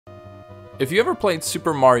If you ever played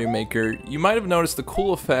Super Mario Maker, you might have noticed the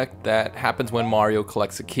cool effect that happens when Mario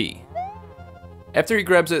collects a key. After he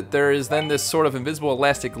grabs it, there is then this sort of invisible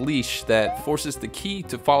elastic leash that forces the key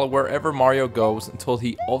to follow wherever Mario goes until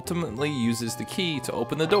he ultimately uses the key to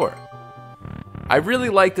open the door. I really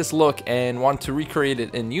like this look and want to recreate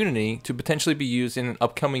it in Unity to potentially be used in an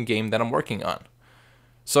upcoming game that I'm working on.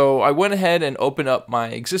 So I went ahead and opened up my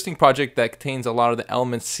existing project that contains a lot of the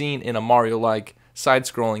elements seen in a Mario-like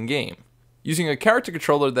side-scrolling game. Using a character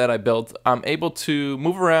controller that I built, I'm able to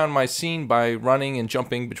move around my scene by running and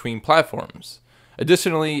jumping between platforms.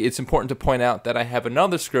 Additionally, it's important to point out that I have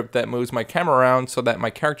another script that moves my camera around so that my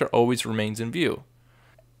character always remains in view.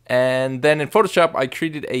 And then in Photoshop, I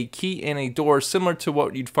created a key and a door similar to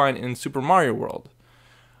what you'd find in Super Mario World.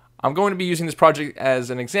 I'm going to be using this project as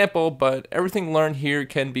an example, but everything learned here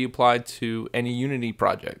can be applied to any Unity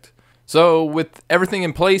project. So with everything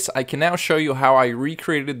in place, I can now show you how I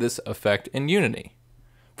recreated this effect in Unity.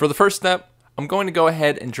 For the first step, I'm going to go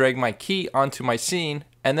ahead and drag my key onto my scene,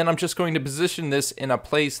 and then I'm just going to position this in a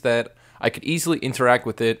place that I could easily interact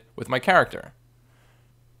with it with my character.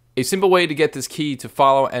 A simple way to get this key to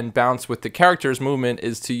follow and bounce with the character's movement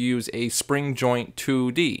is to use a spring joint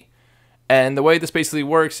 2D. And the way this basically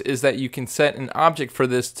works is that you can set an object for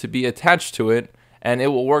this to be attached to it, and it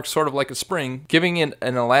will work sort of like a spring, giving it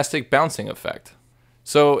an elastic bouncing effect.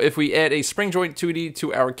 So if we add a spring joint 2D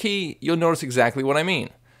to our key, you'll notice exactly what I mean.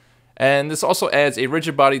 And this also adds a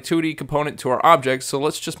rigid body 2D component to our object, so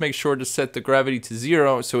let's just make sure to set the gravity to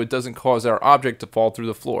 0 so it doesn't cause our object to fall through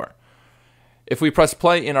the floor. If we press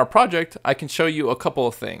play in our project, I can show you a couple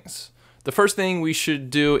of things. The first thing we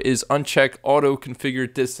should do is uncheck auto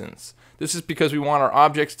configure distance. This is because we want our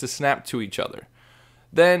objects to snap to each other.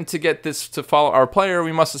 Then to get this to follow our player,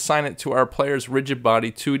 we must assign it to our player's rigid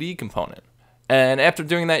body 2D component. And after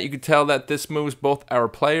doing that, you can tell that this moves both our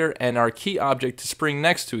player and our key object to spring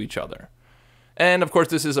next to each other. And of course,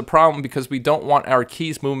 this is a problem because we don't want our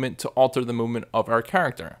key's movement to alter the movement of our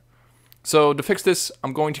character. So to fix this,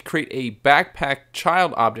 I'm going to create a backpack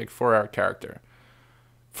child object for our character.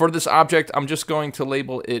 For this object, I'm just going to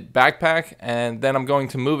label it backpack, and then I'm going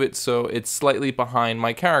to move it so it's slightly behind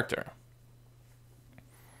my character.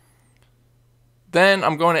 Then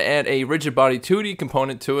I'm going to add a rigid body 2D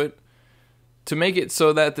component to it to make it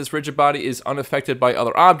so that this rigid body is unaffected by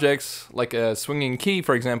other objects, like a swinging key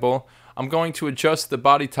for example. I'm going to adjust the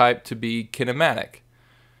body type to be kinematic.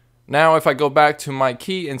 Now if I go back to my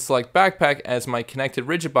key and select backpack as my connected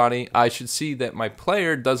rigid body, I should see that my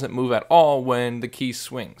player doesn't move at all when the key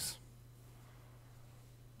swings.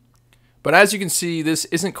 But as you can see, this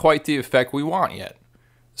isn't quite the effect we want yet.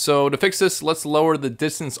 So to fix this, let's lower the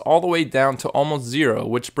distance all the way down to almost 0,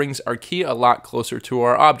 which brings our key a lot closer to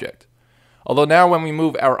our object. Although now when we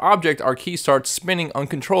move our object, our key starts spinning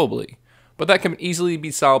uncontrollably, but that can easily be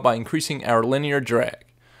solved by increasing our linear drag.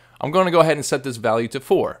 I'm going to go ahead and set this value to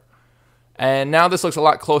 4. And now this looks a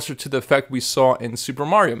lot closer to the effect we saw in Super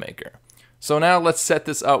Mario Maker. So now let's set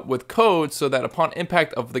this up with code so that upon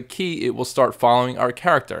impact of the key, it will start following our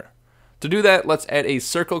character. To do that, let's add a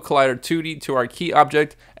circle collider 2D to our key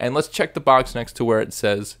object, and let's check the box next to where it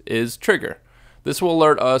says is trigger. This will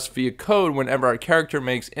alert us via code whenever our character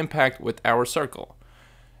makes impact with our circle.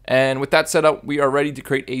 And with that set up, we are ready to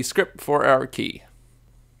create a script for our key.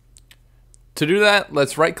 To do that,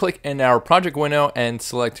 let's right click in our project window and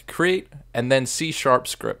select create and then C#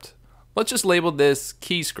 script. Let's just label this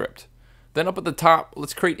key script. Then up at the top,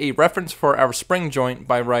 let's create a reference for our spring joint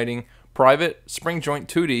by writing private spring joint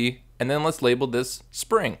 2D, and then let's label this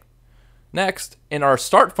spring. Next, in our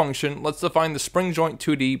start function, let's define the spring joint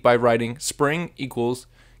 2D by writing spring equals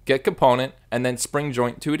get component and then spring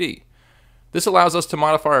joint 2D. This allows us to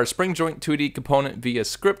modify our spring joint 2D component via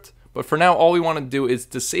script, but for now all we want to do is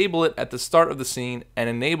disable it at the start of the scene and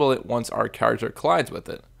enable it once our character collides with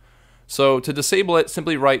it. So to disable it,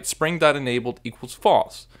 simply write spring.enabled equals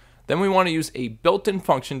false. Then we want to use a built-in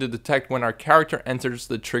function to detect when our character enters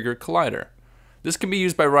the trigger collider. This can be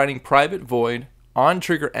used by writing private void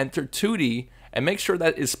onTriggerEnter2D and make sure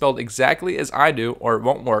that is spelled exactly as I do or it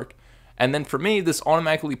won't work. And then for me, this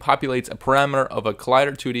automatically populates a parameter of a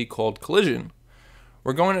collider 2D called collision.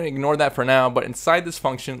 We're going to ignore that for now, but inside this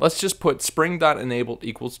function, let's just put spring.enabled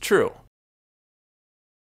equals true.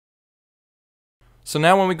 So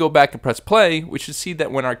now when we go back and press play, we should see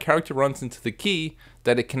that when our character runs into the key,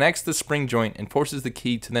 that it connects the spring joint and forces the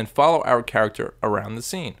key to then follow our character around the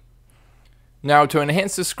scene. Now to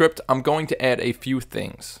enhance this script, I'm going to add a few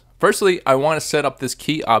things. Firstly, I want to set up this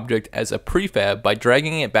key object as a prefab by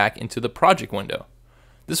dragging it back into the project window.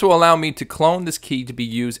 This will allow me to clone this key to be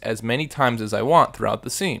used as many times as I want throughout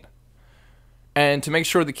the scene. And to make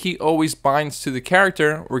sure the key always binds to the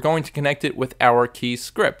character, we're going to connect it with our key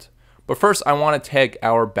script. But first, I want to tag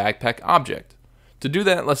our backpack object. To do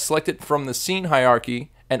that, let's select it from the scene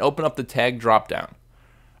hierarchy and open up the tag dropdown.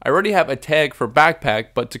 I already have a tag for backpack,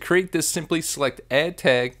 but to create this, simply select add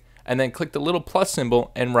tag and then click the little plus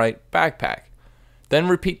symbol and write backpack. Then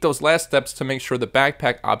repeat those last steps to make sure the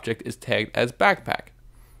backpack object is tagged as backpack.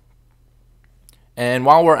 And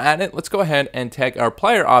while we're at it, let's go ahead and tag our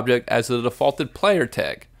player object as the defaulted player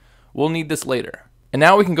tag. We'll need this later. And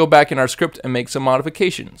now we can go back in our script and make some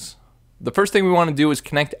modifications. The first thing we want to do is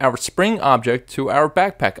connect our spring object to our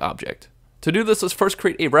backpack object. To do this, let's first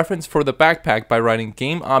create a reference for the backpack by writing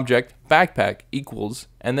GameObject backpack equals,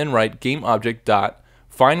 and then write GameObject dot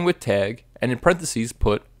find with tag, and in parentheses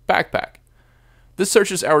put backpack. This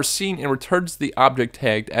searches our scene and returns the object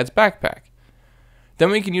tagged as backpack.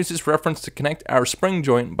 Then we can use this reference to connect our spring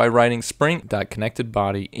joint by writing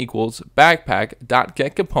spring.connectedBody equals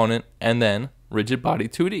backpack.getComponent and then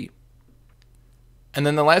rigidBody2D. And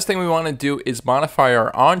then the last thing we want to do is modify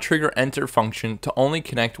our onTriggerEnter function to only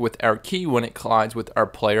connect with our key when it collides with our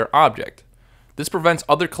player object. This prevents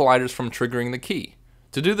other colliders from triggering the key.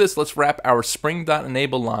 To do this, let's wrap our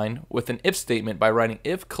spring.enable line with an if statement by writing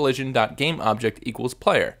if collision.gameObject equals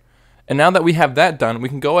player. And now that we have that done, we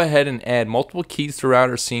can go ahead and add multiple keys throughout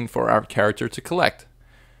our scene for our character to collect.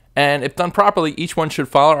 And if done properly, each one should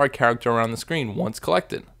follow our character around the screen once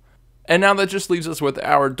collected. And now that just leaves us with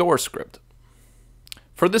our door script.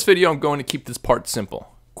 For this video, I'm going to keep this part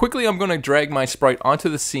simple. Quickly, I'm going to drag my sprite onto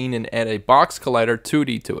the scene and add a box collider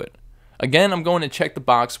 2D to it. Again, I'm going to check the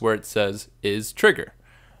box where it says is trigger.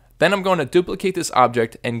 Then I'm going to duplicate this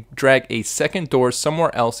object and drag a second door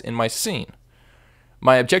somewhere else in my scene.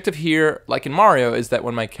 My objective here, like in Mario, is that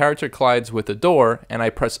when my character collides with a door and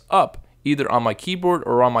I press up, either on my keyboard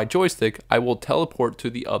or on my joystick, I will teleport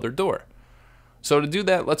to the other door. So to do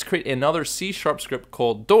that, let's create another C# script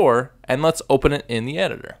called door, and let's open it in the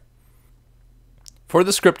editor. For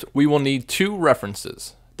the script, we will need two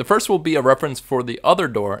references. The first will be a reference for the other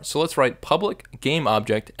door, so let's write public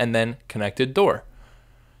GameObject and then connected door.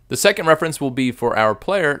 The second reference will be for our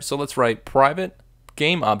player, so let's write private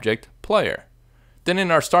GameObject player. Then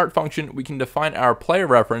in our start function, we can define our player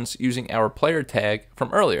reference using our player tag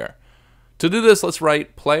from earlier. To do this, let's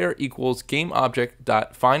write player equals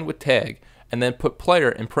GameObject.findWithTag and then put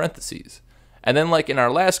player in parentheses. And then like in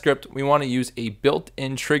our last script, we want to use a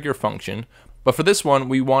built-in trigger function, but for this one,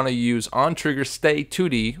 we want to use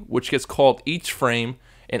onTriggerStay2D, which gets called each frame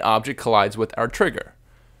an object collides with our trigger.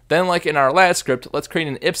 Then like in our last script, let's create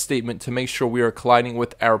an if statement to make sure we are colliding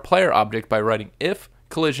with our player object by writing if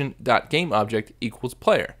collision.gameObject equals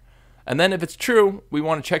player. And then if it's true, we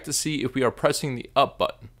want to check to see if we are pressing the up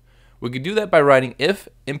button. We could do that by writing if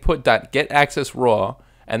input.getAccessRaw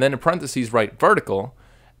and then in parentheses write vertical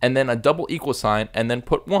and then a double equal sign and then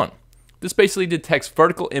put 1. This basically detects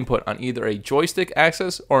vertical input on either a joystick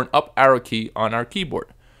axis or an up arrow key on our keyboard.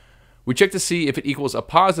 We check to see if it equals a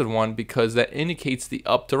positive 1 because that indicates the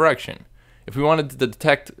up direction. If we wanted to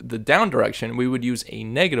detect the down direction, we would use a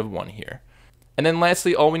 -1 here. And then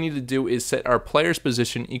lastly, all we need to do is set our player's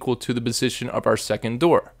position equal to the position of our second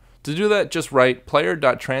door. To do that, just write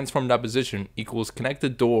player.transform.position equals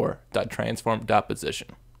connectedDoor.transform.position.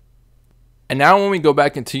 And now when we go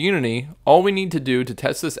back into Unity, all we need to do to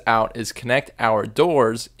test this out is connect our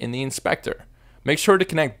doors in the inspector. Make sure to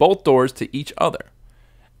connect both doors to each other.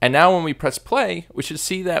 And now when we press play, we should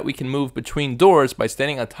see that we can move between doors by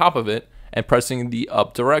standing on top of it and pressing the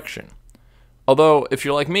up direction. Although, if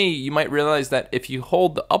you're like me, you might realize that if you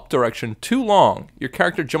hold the up direction too long, your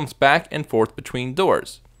character jumps back and forth between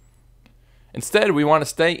doors. Instead, we want to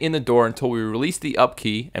stay in the door until we release the up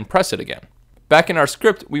key and press it again. Back in our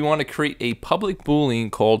script, we want to create a public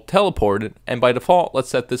boolean called teleported, and by default, let's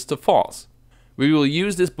set this to false. We will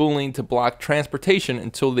use this boolean to block transportation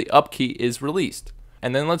until the up key is released.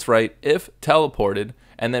 And then let's write if teleported,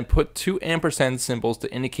 and then put 2 ampersand symbols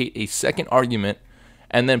to indicate a second argument,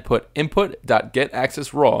 and then put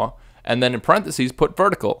input.getAccessRaw, and then in parentheses put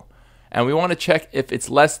vertical. And we want to check if it's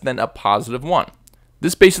less than a +1.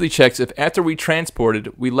 This basically checks if after we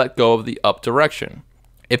transported, we let go of the up direction.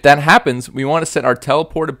 If that happens, we want to set our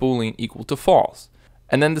teleported boolean equal to false.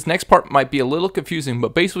 And then this next part might be a little confusing,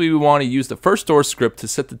 but basically we want to use the first door script to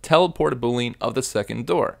set the teleported boolean of the second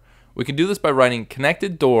door. We can do this by writing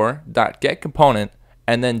connectedDoor.getComponent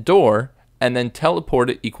and then door and then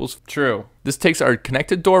teleported equals true. This takes our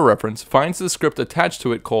connected door reference, finds the script attached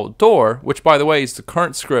to it called door, which by the way is the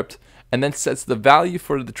current script, and then sets the value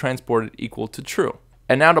for the transported equal to true.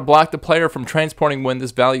 And now to block the player from transporting when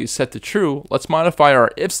this value is set to true, let's modify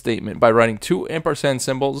our if statement by writing 2 ampersand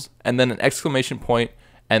symbols and then an exclamation point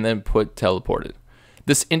and then put teleported.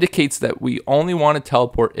 This indicates that we only want to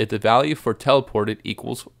teleport if the value for teleported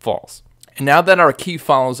equals false. And now that our key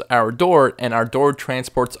follows our door and our door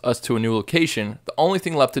transports us to a new location, the only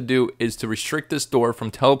thing left to do is to restrict this door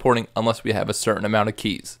from teleporting unless we have a certain amount of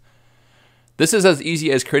keys. This is as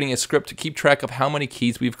easy as creating a script to keep track of how many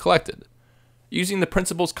keys we've collected. Using the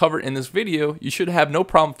principles covered in this video, you should have no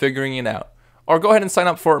problem figuring it out. Or go ahead and sign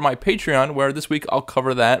up for my Patreon, where this week I'll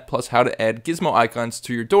cover that, plus how to add gizmo icons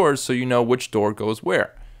to your doors so you know which door goes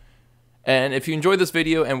where. And if you enjoyed this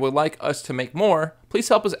video and would like us to make more, please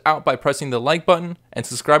help us out by pressing the like button and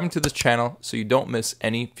subscribing to this channel so you don't miss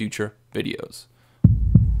any future videos.